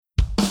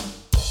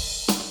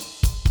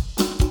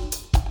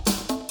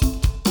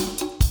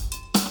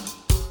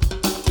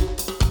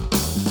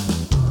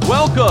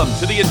Welcome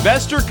to the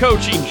Investor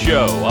Coaching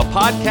Show, a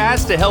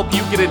podcast to help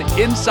you get an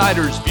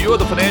insider's view of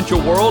the financial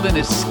world and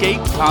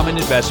escape common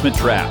investment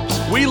traps.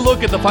 We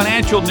look at the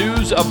financial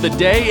news of the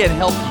day and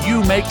help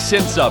you make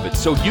sense of it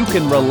so you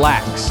can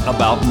relax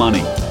about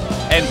money.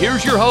 And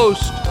here's your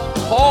host,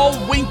 Paul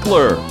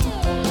Winkler.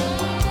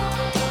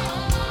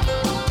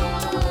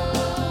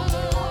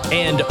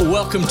 And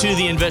welcome to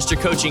the Investor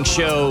Coaching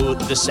Show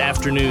this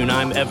afternoon.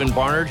 I'm Evan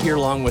Barnard here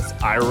along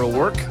with Ira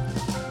Work.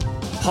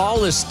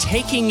 Paul is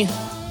taking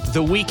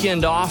the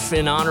weekend off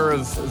in honor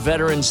of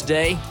Veterans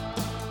Day,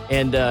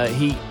 and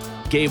he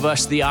gave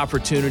us the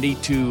opportunity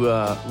to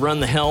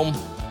run the helm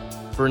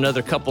for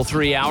another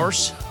 3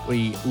 hours.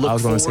 We look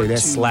forward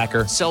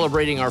to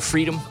celebrating our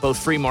freedom,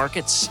 both free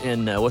markets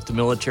and what the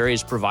military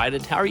has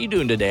provided. How are you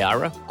doing today,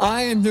 Ira?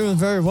 I am doing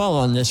very well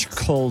on this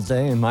cold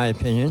day, in my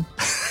opinion.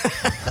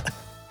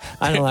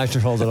 I don't like the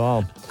cold at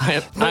all.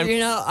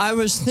 I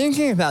was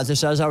thinking about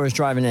this as I was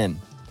driving in.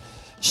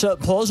 So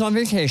Paul's on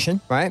vacation,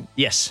 right?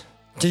 Yes.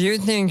 Do you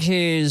think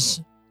he's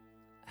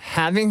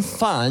having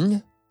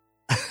fun?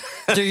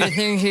 Do you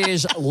think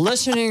he's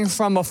listening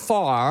from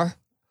afar?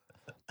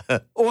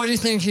 Or do you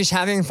think he's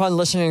having fun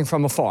listening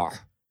from afar?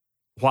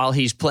 While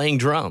he's playing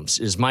drums,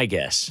 is my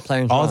guess.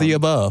 Playing drums. All the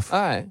above.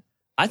 All right.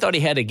 I thought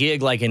he had a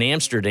gig like in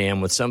Amsterdam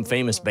with some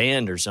famous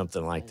band or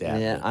something like that.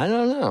 Yeah, I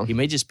don't know. He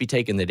may just be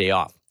taking the day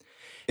off.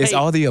 It's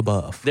all the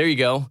above. There you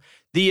go.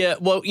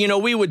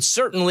 We would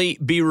certainly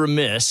be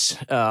remiss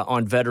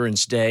on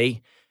Veterans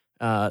Day,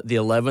 the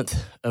 11th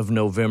of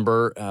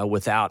November,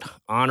 without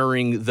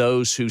honoring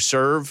those who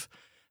serve.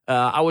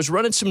 I was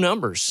running some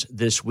numbers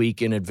this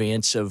week in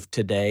advance of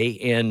today,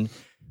 and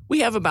we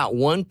have about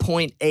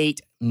 1.8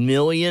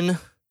 million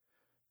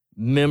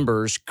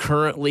members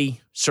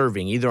currently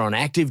serving, either on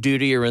active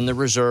duty or in the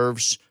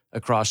reserves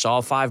across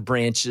all 5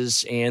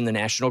 branches and the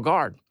National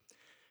Guard.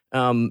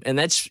 And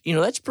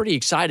that's pretty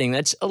exciting.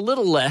 That's a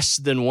little less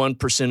than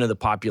 1% of the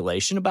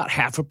population. About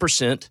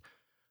 0.5%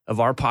 of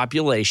our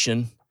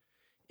population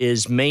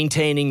is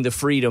maintaining the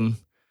freedom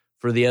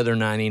for the other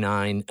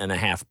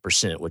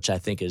 99.5%, which I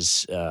think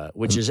is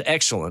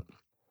excellent.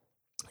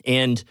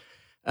 And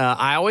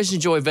I always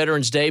enjoy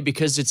Veterans Day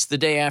because it's the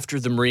day after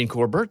the Marine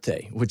Corps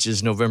birthday, which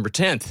is November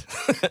 10th.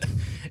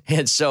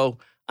 And so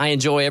I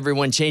enjoy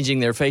everyone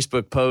changing their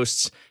Facebook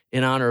posts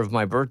in honor of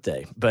my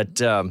birthday.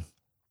 But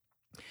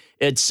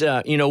it's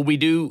we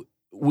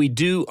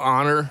do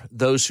honor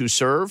those who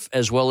serve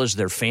as well as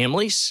their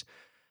families,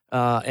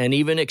 and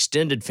even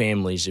extended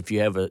families. If you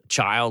have a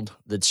child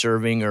that's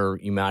serving, or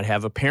you might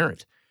have a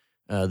parent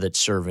that's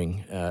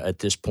serving at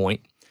this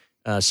point.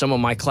 Some of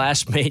my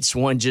classmates,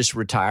 one just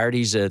retired.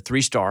 He's a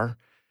 3-star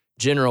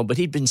general, but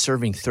he'd been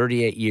serving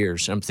 38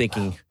 years. I'm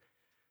thinking,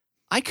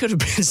 I could have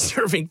been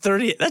serving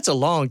 30. That's a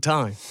long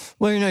time.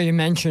 Well, you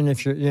mentioned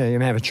if you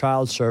may have a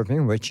child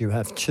serving, which you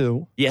have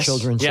 2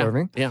 children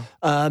serving. Yeah.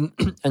 And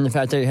the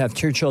fact that you have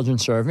 2 children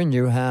serving,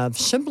 you have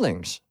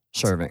siblings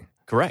serving.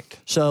 Correct.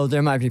 So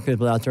there might be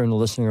people out there in the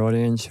listening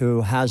audience who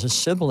has a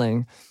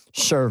sibling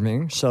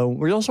serving. So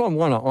we also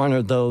want to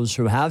honor those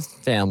who have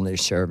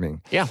families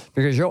serving. Yeah.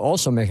 Because you're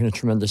also making a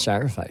tremendous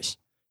sacrifice.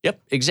 Yep,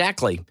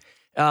 exactly.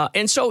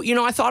 And so,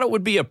 I thought it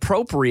would be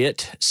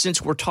appropriate, since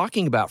we're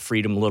talking about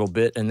freedom a little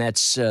bit, and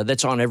that's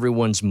on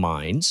everyone's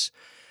minds.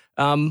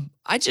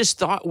 I just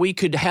thought we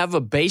could have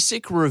a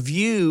basic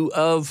review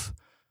of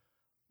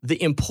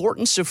the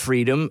importance of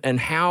freedom and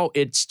how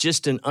it's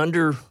just an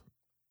undergirding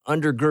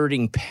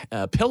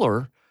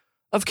pillar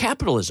of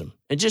capitalism,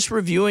 and just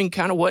reviewing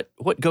kind of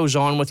what goes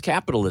on with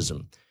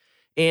capitalism.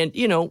 And,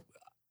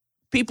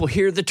 people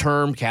hear the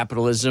term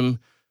capitalism.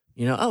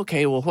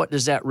 Okay, well, what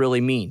does that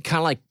really mean? Kind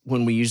of like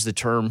when we use the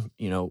term,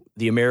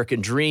 the American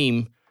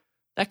dream,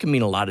 that can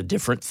mean a lot of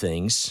different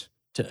things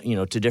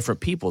to different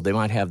people. They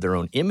might have their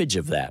own image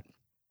of that.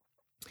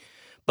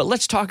 But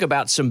let's talk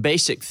about some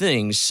basic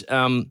things.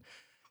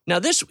 Now,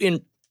 this,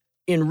 in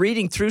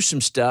reading through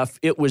some stuff,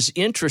 it was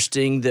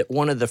interesting that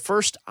one of the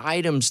first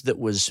items that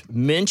was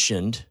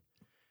mentioned,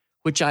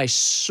 which I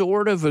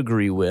sort of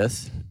agree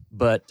with,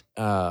 but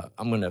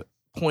I'm going to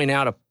point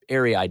out an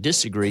area I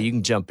disagree. You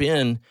can jump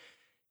in.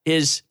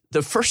 Is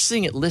the first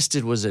thing it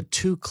listed was a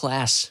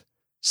 2-class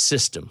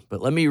system. But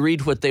let me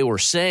read what they were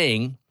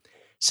saying. It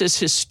says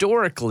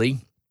historically,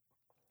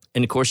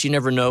 and of course you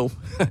never know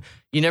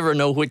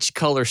which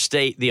color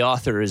state the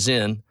author is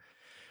in,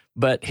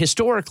 but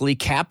historically,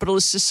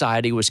 capitalist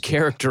society was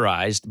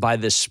characterized by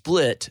the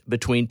split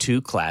between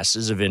 2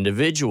 classes of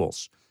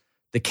individuals.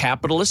 The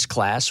capitalist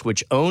class,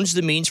 which owns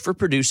the means for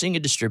producing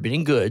and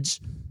distributing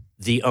goods,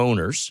 the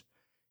owners,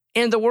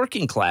 and the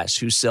working class,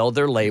 who sell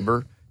their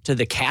labor to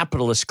the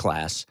capitalist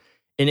class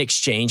in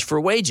exchange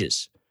for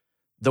wages,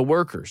 the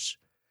workers.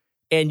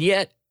 And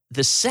yet,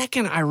 the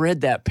second I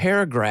read that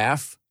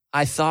paragraph,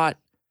 I thought,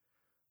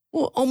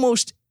 well,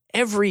 almost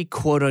every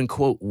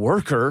quote-unquote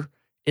worker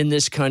in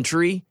this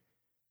country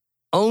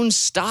owns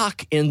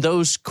stock in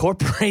those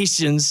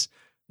corporations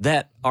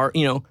that are,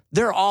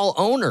 they're all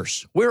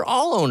owners. We're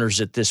all owners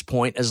at this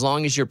point, as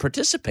long as you're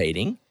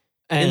participating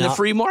in the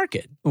free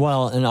market.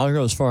 Well, and I'll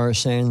go as far as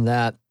saying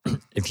that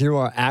if you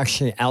are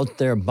actually out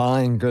there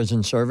buying goods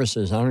and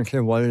services, I don't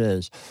care what it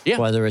is,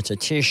 whether it's a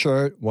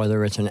T-shirt,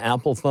 whether it's an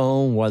Apple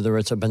phone, whether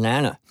it's a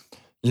banana,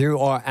 you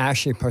are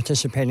actually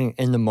participating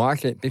in the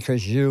market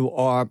because you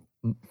are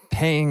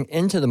paying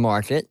into the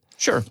market.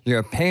 Sure.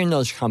 You're paying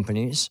those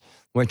companies,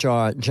 which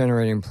are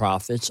generating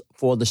profits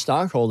for the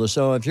stockholders.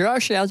 So if you're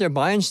actually out there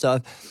buying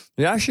stuff,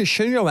 you actually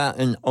should go out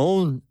and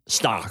own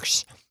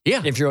stocks.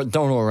 Yeah. If you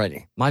don't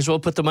already. Might as well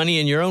put the money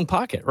in your own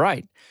pocket.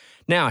 Right.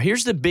 Now,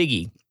 here's the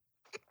biggie.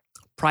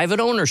 Private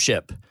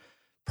ownership.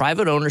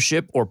 Private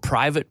ownership or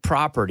private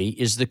property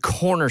is the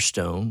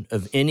cornerstone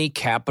of any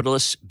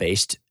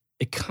capitalist-based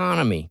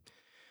economy.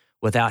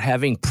 Without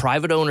having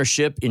private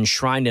ownership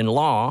enshrined in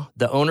law,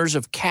 the owners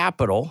of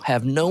capital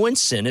have no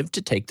incentive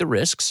to take the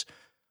risks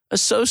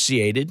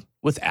associated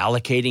with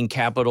allocating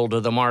capital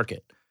to the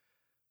market.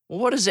 Well,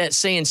 what does that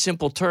say in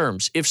simple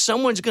terms? If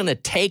someone's going to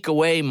take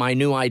away my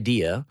new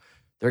idea,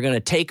 they're going to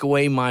take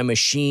away my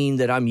machine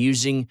that I'm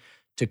using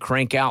to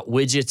crank out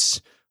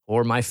widgets,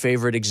 or my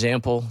favorite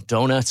example,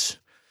 donuts.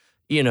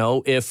 You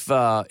know, if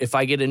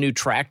I get a new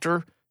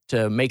tractor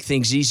to make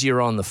things easier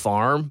on the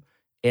farm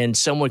and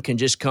someone can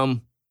just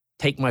come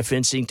take my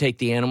fencing, take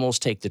the animals,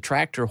 take the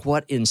tractor,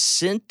 what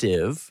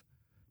incentive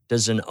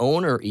does an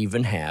owner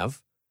even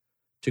have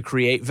to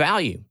create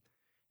value?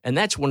 And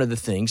that's one of the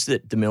things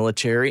that the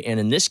military, and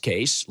in this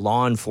case,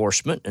 law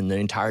enforcement and the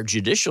entire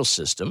judicial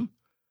system,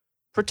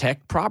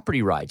 protect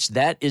property rights.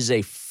 That is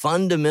a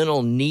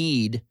fundamental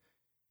need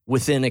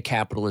within a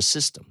capitalist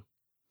system.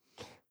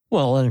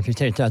 Well, and if you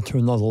take that to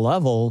another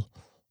level,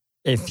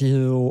 if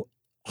you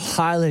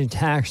highly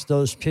tax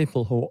those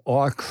people who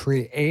are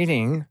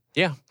creating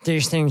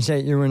these things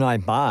that you and I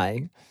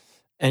buy,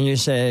 and you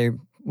say,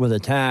 with a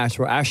tax,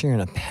 we're actually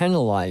going to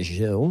penalize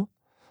you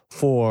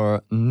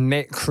for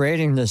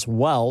creating this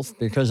wealth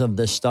because of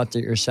this stuff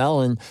that you're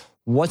selling,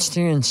 what's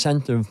the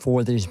incentive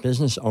for these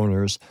business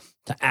owners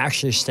to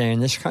actually stay in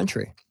this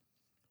country?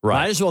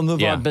 Right. Might as well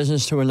move our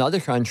business to another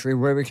country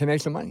where we can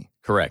make the money.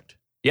 Correct.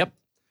 Yep.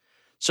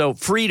 So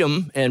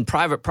freedom and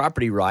private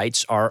property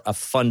rights are a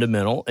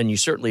fundamental, and you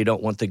certainly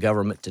don't want the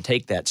government to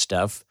take that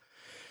stuff.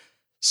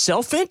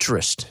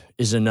 Self-interest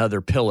is another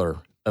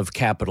pillar of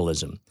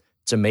capitalism.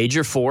 It's a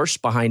major force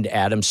behind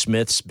Adam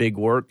Smith's big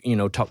work, you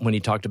know, when he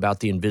talked about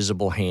the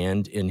invisible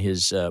hand in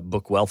his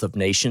book, Wealth of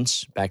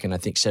Nations, back in, I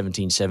think,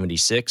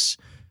 1776,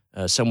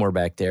 somewhere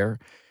back there.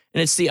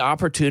 And it's the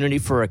opportunity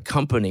for a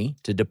company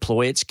to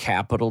deploy its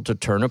capital to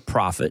turn a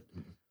profit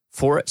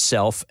for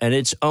itself and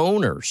its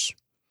owners,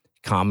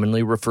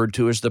 commonly referred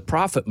to as the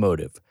profit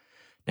motive.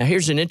 Now,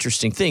 here's an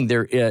interesting thing.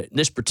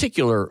 This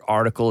particular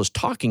article is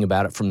talking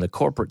about it from the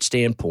corporate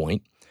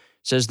standpoint.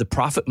 It says the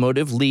profit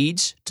motive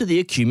leads to the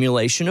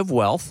accumulation of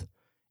wealth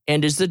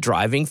and is the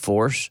driving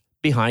force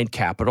behind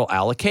capital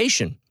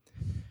allocation.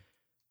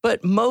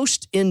 But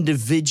most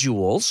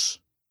individuals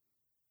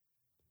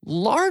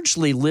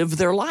largely live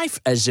their life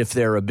as if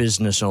they're a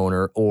business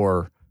owner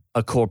or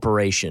a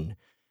corporation.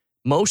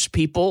 Most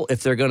people,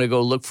 if they're going to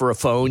go look for a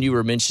phone, you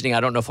were mentioning,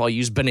 I don't know if I'll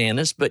use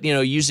bananas, but, you know,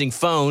 using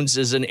phones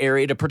as an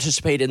area to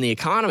participate in the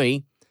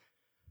economy,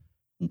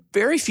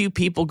 very few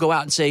people go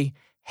out and say,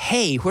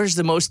 hey, where's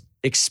the most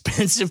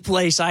expensive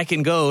place I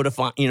can go to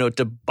find,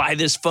 to buy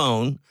this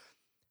phone?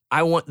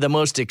 I want the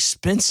most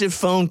expensive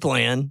phone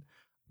plan.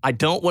 I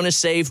don't want to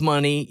save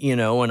money,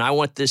 and I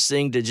want this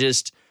thing to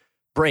just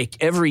break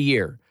every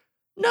year.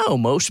 No,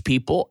 most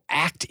people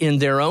act in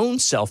their own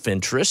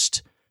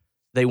self-interest.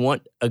 They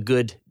want a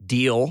good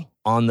deal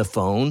on the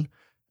phone,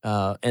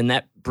 and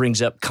that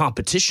brings up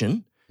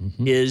competition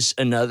is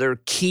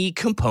another key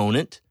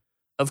component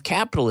of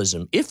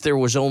capitalism. If there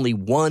was only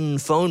one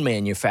phone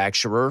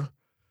manufacturer,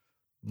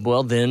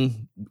 well,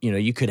 then,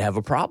 you could have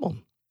a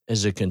problem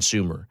as a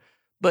consumer.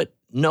 But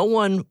no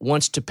one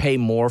wants to pay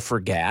more for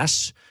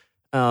gas.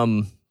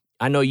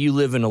 I know you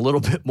live in a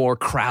little bit more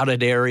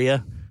crowded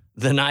area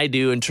than I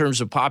do in terms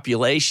of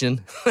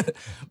population,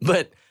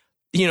 but,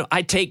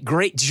 I take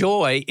great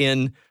joy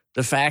in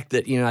the fact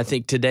that, I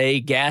think today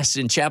gas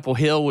in Chapel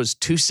Hill was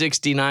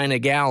 $2.69 a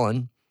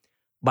gallon.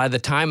 By the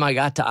time I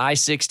got to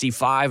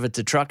I-65 at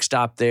the truck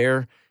stop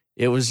there,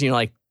 it was,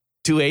 like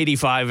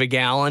 $2.85 a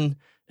gallon.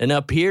 And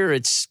up here,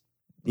 it's,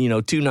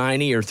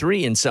 $2.90 or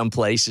 $3 in some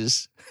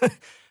places.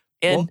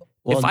 And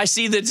if I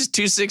see that it's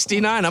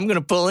 $2.69, I'm going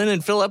to pull in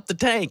and fill up the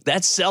tank.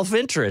 That's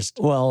self-interest.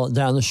 Well,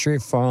 down the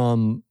street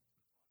from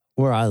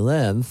where I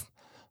live,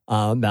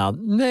 about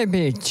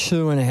maybe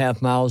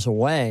 2.5 miles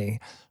away,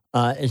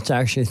 it's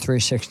actually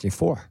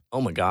 $3.64.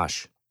 Oh my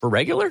gosh! For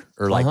regular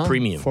or like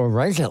premium? For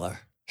regular,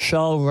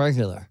 Shell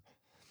regular.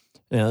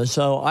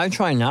 So I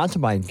try not to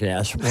buy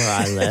gas where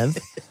I live.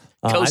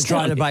 I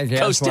try to buy gas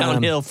coast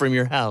downhill from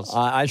your house.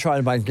 I try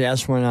to buy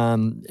gas when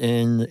I'm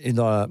in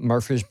either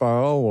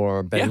Murfreesboro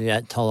or better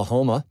yet,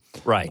 Tullahoma.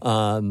 Right.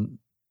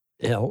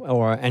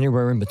 Or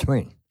anywhere in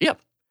between.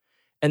 Yep.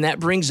 And that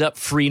brings up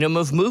freedom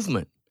of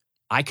movement.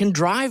 I can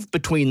drive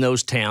between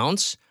those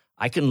towns.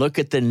 I can look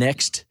at the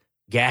next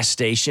gas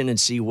station and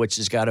see which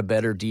has got a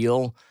better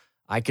deal.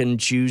 I can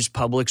choose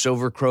Publix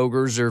over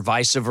Kroger's or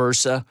vice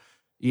versa.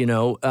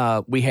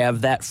 We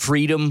have that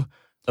freedom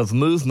of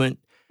movement.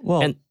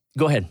 Well, and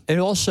go ahead. It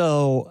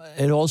also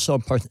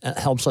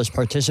helps us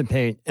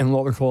participate in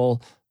what we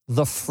call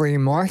the free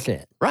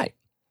market. Right.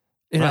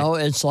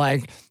 It's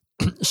like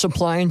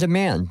supply and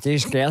demand.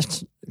 These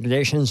gas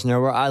stations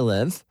know where I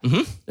live.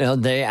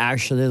 Mm-hmm. They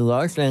actually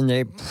look and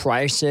they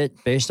price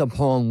it based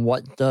upon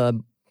what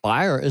the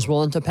buyer is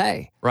willing to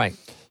pay. Right.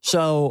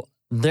 So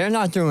they're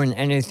not doing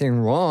anything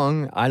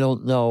wrong. I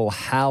don't know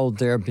how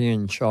they're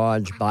being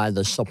charged by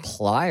the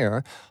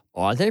supplier.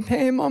 Are they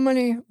paying more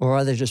money or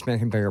are they just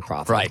making bigger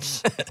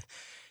profits? Right.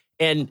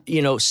 And,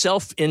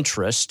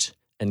 self-interest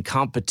and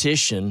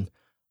competition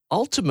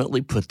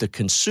ultimately put the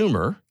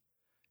consumer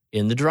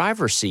in the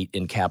driver's seat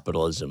in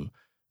capitalism.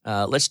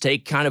 Let's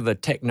take kind of a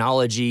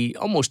technology,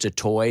 almost a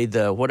toy,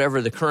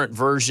 whatever the current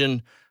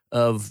version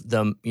of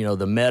the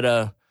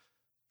Meta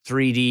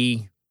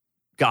 3D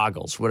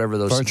goggles, whatever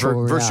those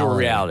virtual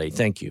reality.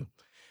 Thank you.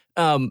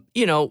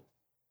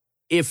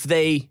 If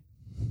they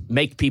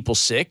make people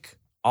sick,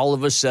 all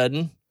of a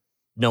sudden,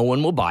 no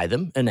one will buy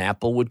them, and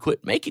Apple would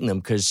quit making them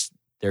because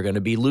they're going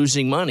to be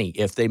losing money.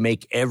 If they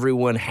make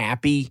everyone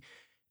happy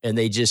and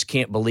they just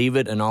can't believe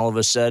it, and all of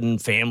a sudden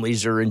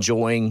families are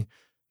enjoying,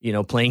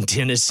 playing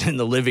tennis in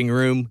the living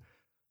room,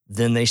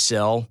 then they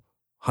sell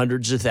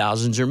hundreds of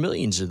thousands or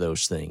millions of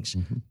those things.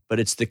 Mm-hmm. But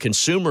it's the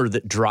consumer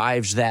that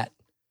drives that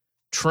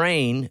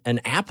train,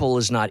 and Apple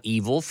is not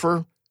evil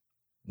for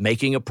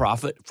making a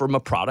profit from a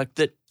product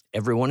that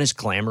everyone is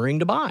clamoring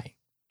to buy.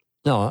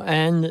 No,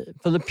 and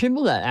for the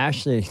people that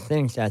actually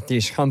think that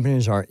these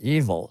companies are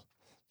evil,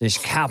 these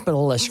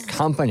capitalist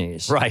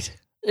companies. Right.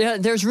 Yeah,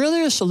 there's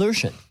really a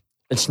solution.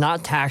 It's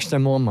not tax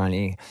them more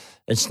money.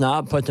 It's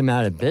not put them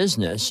out of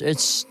business.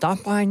 It's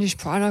stop buying these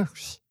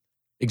products.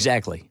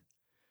 Exactly.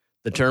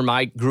 The term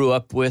I grew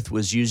up with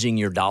was using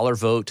your dollar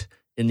vote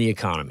in the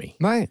economy.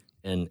 Right.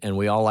 And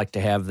we all like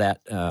to have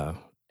that,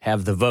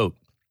 have the vote.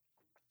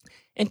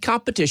 And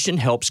competition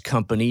helps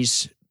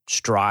companies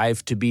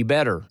strive to be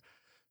better.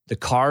 The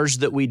cars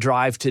that we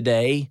drive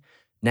today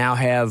now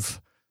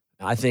have,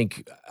 I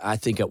think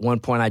at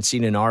one point I'd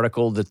seen an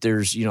article that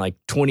there's, like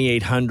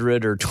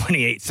 2,800 or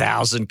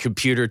 28,000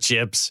 computer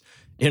chips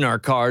in our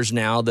cars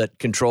now that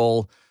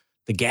control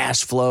the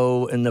gas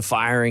flow and the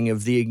firing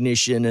of the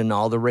ignition and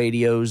all the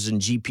radios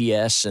and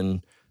GPS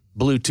and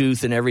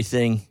Bluetooth and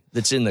everything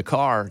that's in the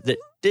car that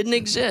didn't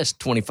exist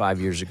 25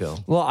 years ago.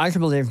 Well, I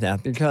can believe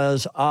that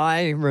because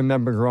I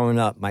remember growing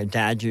up, my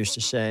dad used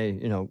to say,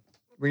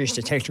 we used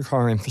to take the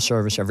car in for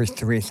service every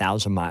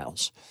 3,000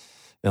 miles.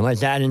 My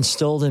dad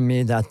instilled in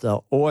me that the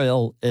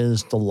oil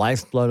is the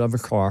lifeblood of a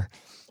car.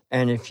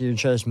 And if you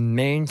just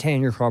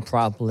maintain your car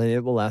properly,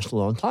 it will last a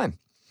long time.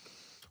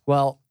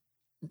 Well,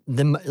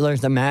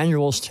 there's the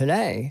manuals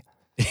today,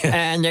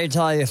 and they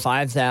tell you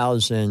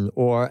 5,000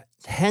 or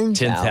 10,000.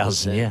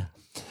 10,000, yeah.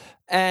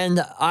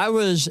 And I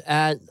was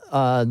at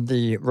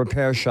the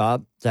repair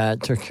shop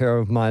that took care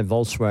of my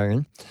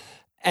Volkswagen,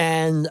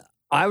 and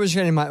I was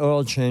getting my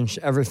oil changed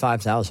every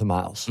 5,000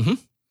 miles. Mm-hmm.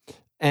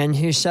 And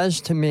he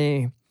says to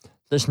me,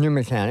 this new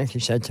mechanic, he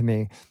said to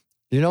me,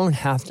 you don't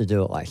have to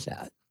do it like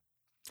that.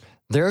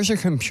 There's a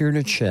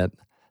computer chip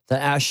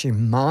that actually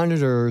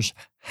monitors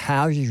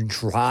how you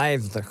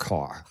drive the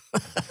car,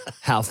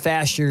 how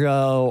fast you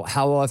go,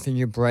 how often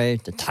you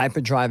brake, the type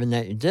of driving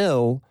that you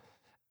do,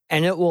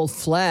 and it will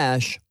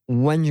flash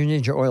when you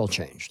need your oil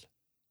changed.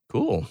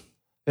 Cool.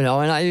 And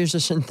I use a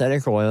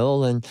synthetic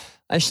oil, and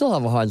I still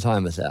have a hard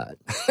time with that.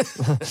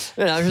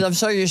 Because I'm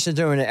so used to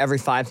doing it every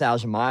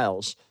 5,000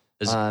 miles.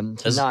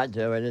 To not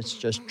do it, it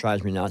just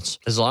drives me nuts.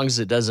 As long as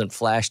it doesn't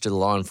flash to the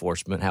law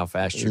enforcement how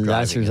fast you're driving.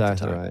 That's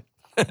exactly right.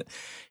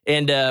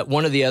 And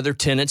one of the other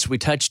tenets we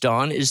touched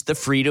on is the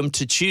freedom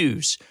to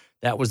choose.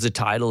 That was the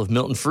title of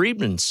Milton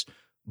Friedman's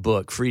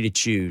book, Free to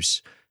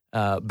Choose,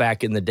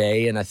 back in the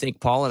day. And I think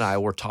Paul and I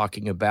were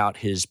talking about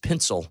his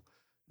pencil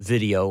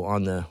video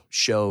on the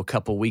show a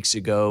couple weeks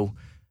ago.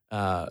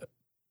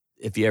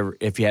 If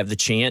you have the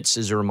chance,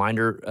 as a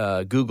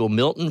reminder, Google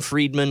Milton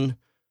Friedman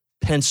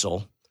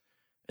pencil.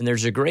 And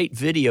there's a great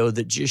video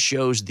that just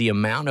shows the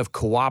amount of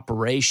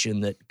cooperation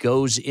that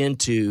goes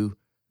into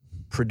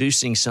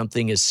producing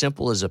something as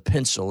simple as a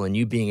pencil and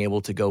you being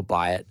able to go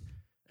buy it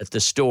at the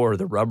store.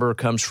 The rubber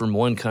comes from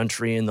one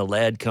country and the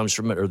lead comes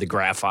from it, or the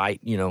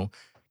graphite,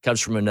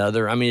 comes from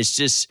another. I mean,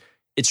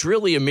 it's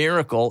really a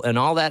miracle. And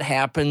all that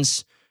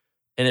happens,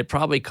 and it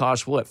probably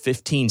costs,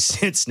 15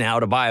 cents now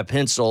to buy a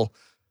pencil,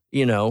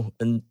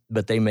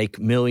 but they make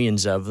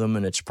millions of them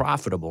and it's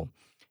profitable.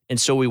 And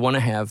so we want to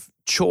have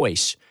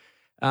choice.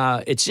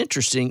 It's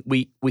interesting.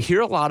 We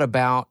hear a lot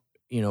about,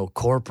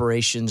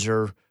 corporations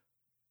are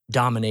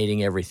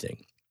dominating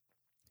everything.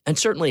 And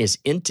certainly as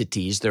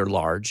entities, they're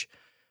large,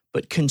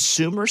 but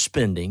consumer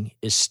spending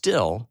is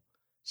still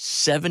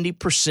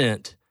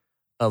 70%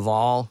 of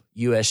all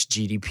U.S.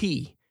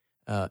 GDP.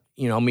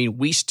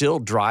 We still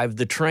drive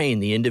the train.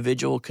 The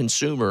individual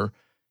consumer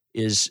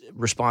is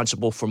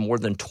responsible for more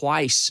than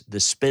twice the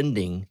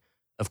spending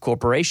of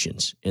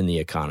corporations in the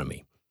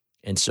economy.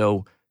 And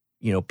so,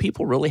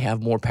 people really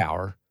have more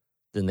power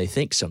than they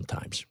think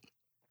sometimes.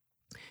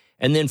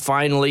 And then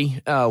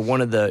finally,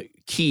 one of the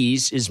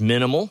keys is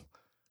minimal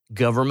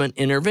government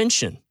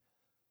intervention,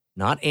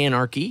 not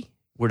anarchy.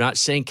 We're not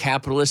saying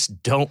capitalists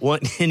don't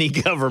want any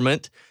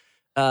government,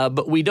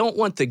 but we don't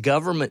want the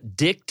government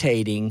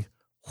dictating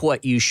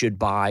what you should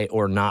buy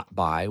or not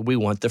buy. We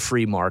want the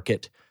free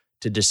market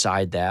to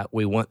decide that.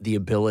 We want the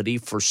ability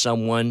for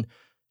someone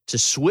to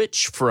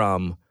switch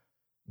from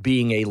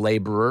being a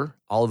laborer.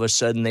 All of a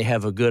sudden, they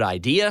have a good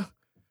idea.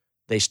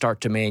 They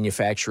start to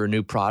manufacture a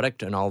new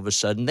product, and all of a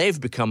sudden, they've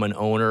become an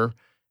owner,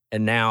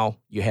 and now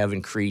you have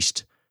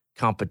increased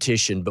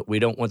competition. But we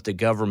don't want the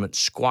government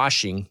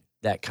squashing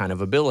that kind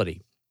of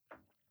ability.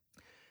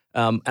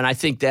 And I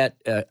think that,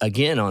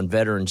 again, on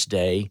Veterans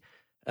Day,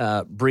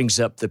 brings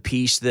up the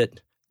piece that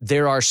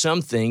there are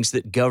some things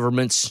that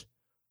governments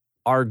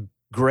are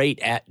great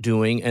at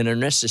doing and are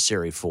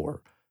necessary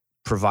for.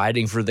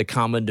 Providing for the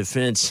common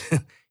defense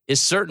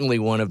is certainly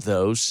one of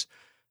those.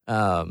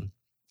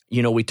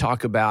 We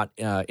talk about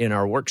in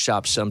our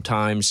workshops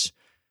sometimes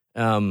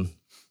the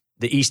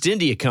East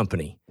India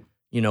Company,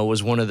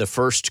 was one of the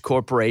first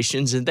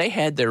corporations, and they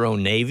had their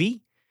own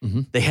Navy.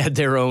 Mm-hmm. They had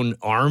their own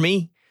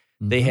Army.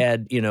 Mm-hmm. They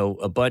had,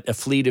 a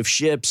fleet of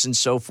ships and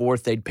so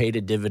forth. They'd paid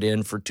a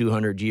dividend for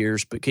 200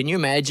 years. But can you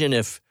imagine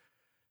if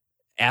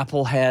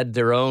Apple had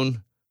their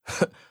own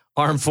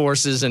armed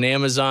forces and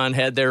Amazon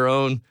had their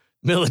own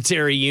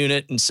military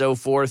unit and so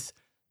forth?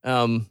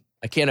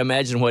 I can't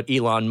imagine what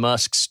Elon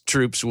Musk's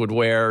troops would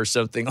wear or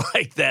something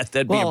like that.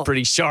 That'd be a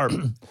pretty sharp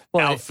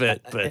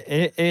outfit. But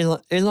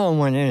Elon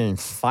went in and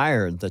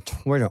fired the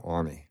Twitter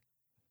army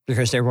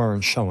because they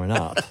weren't showing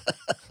up.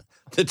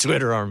 The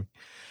Twitter army.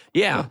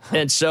 Yeah.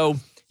 And so,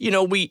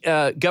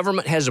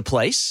 government has a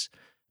place,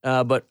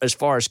 but as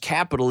far as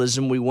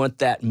capitalism, we want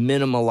that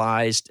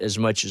minimalized as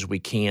much as we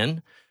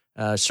can.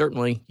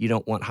 Certainly, you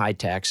don't want high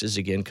taxes,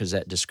 again, because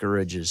that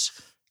discourages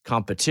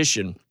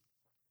competition.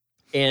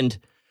 And,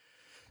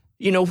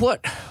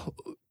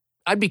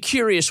 I'd be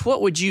curious,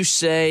 what would you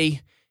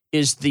say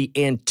is the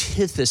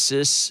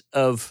antithesis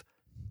of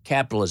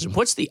capitalism?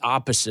 What's the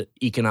opposite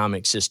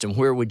economic system?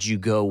 Where would you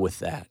go with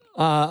that?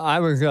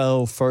 I would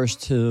go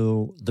first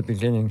to the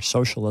beginning,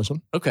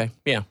 socialism. Okay,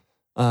 yeah.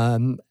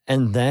 And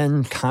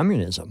then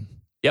communism.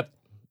 Yep.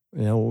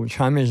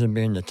 Communism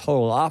being the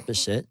total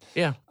opposite.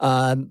 Yeah.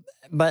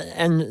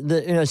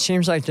 It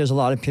seems like there's a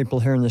lot of people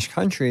here in this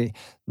country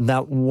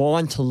that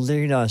want to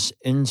lead us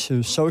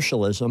into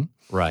socialism.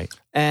 Right.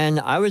 And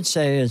I would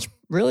say it's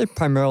really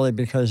primarily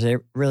because they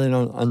really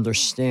don't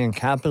understand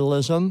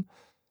capitalism,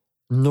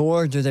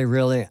 nor do they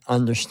really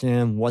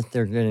understand what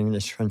they're getting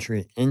this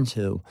country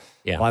into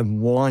by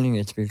wanting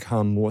it to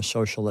become more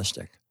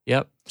socialistic.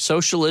 Yep.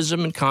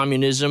 Socialism and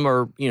communism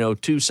are,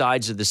 two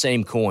sides of the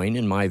same coin,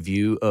 in my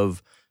view,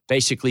 of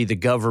basically the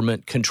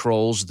government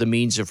controls the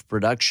means of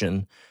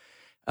production.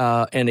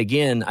 And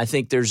again, I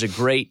think there's a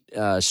great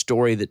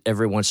story that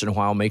every once in a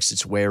while makes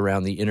its way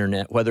around the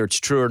internet. Whether it's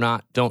true or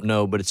not, don't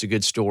know, but it's a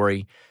good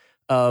story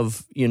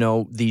of,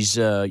 these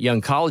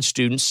young college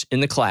students in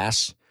the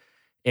class,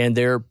 and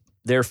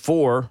they're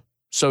for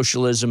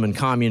socialism and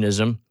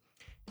communism.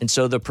 And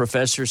so the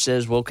professor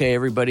says, well, okay,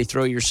 everybody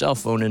throw your cell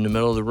phone in the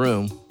middle of the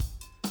room.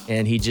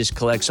 And he just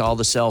collects all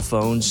the cell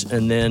phones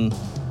and then,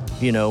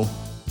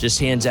 just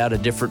hands out a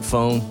different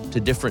phone to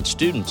different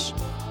students.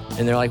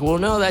 And they're like, well,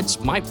 no, that's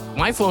my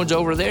phone's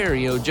over there.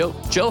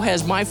 Joe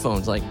has my phone.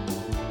 It's like,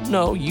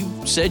 no, you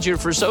said you're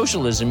for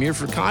socialism. You're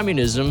for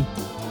communism.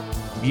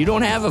 You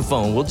don't have a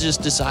phone. We'll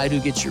just decide who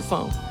gets your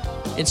phone.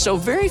 And so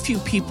very few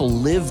people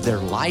live their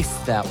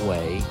life that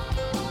way.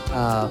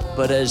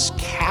 But as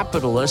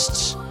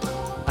capitalists,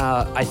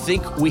 I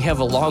think we have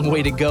a long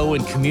way to go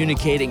in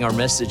communicating our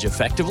message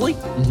effectively.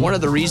 Mm-hmm. One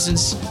of the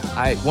reasons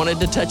I wanted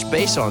to touch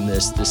base on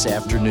this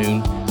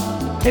afternoon.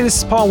 Hey, this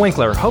is Paul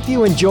Winkler. Hope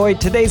you enjoyed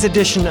today's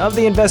edition of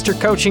the Investor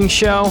Coaching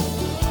Show.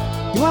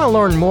 You want to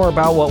learn more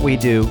about what we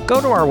do,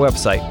 go to our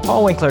website,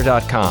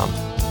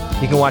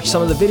 paulwinkler.com. You can watch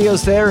some of the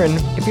videos there, and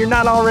if you're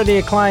not already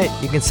a client,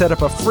 you can set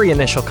up a free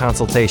initial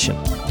consultation.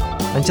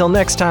 Until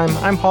next time,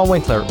 I'm Paul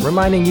Winkler,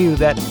 reminding you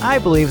that I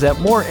believe that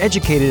more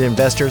educated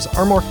investors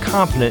are more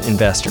confident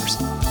investors,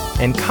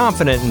 and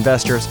confident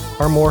investors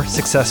are more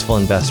successful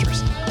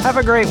investors. Have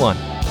a great one.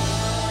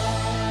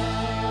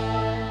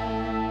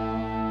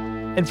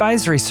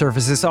 Advisory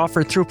services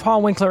offered through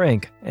Paul Winkler,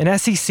 Inc., an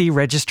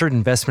SEC-registered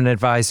investment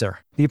advisor.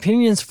 The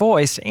opinions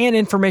voiced and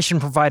information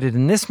provided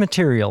in this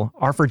material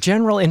are for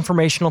general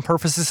informational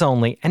purposes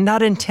only and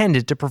not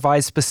intended to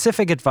provide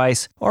specific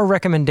advice or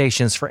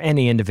recommendations for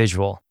any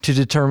individual. To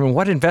determine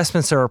what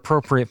investments are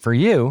appropriate for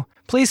you,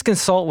 please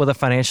consult with a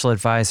financial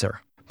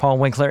advisor. Paul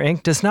Winkler,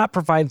 Inc. does not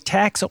provide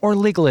tax or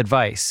legal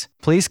advice.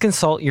 Please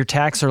consult your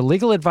tax or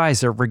legal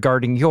advisor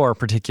regarding your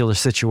particular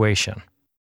situation.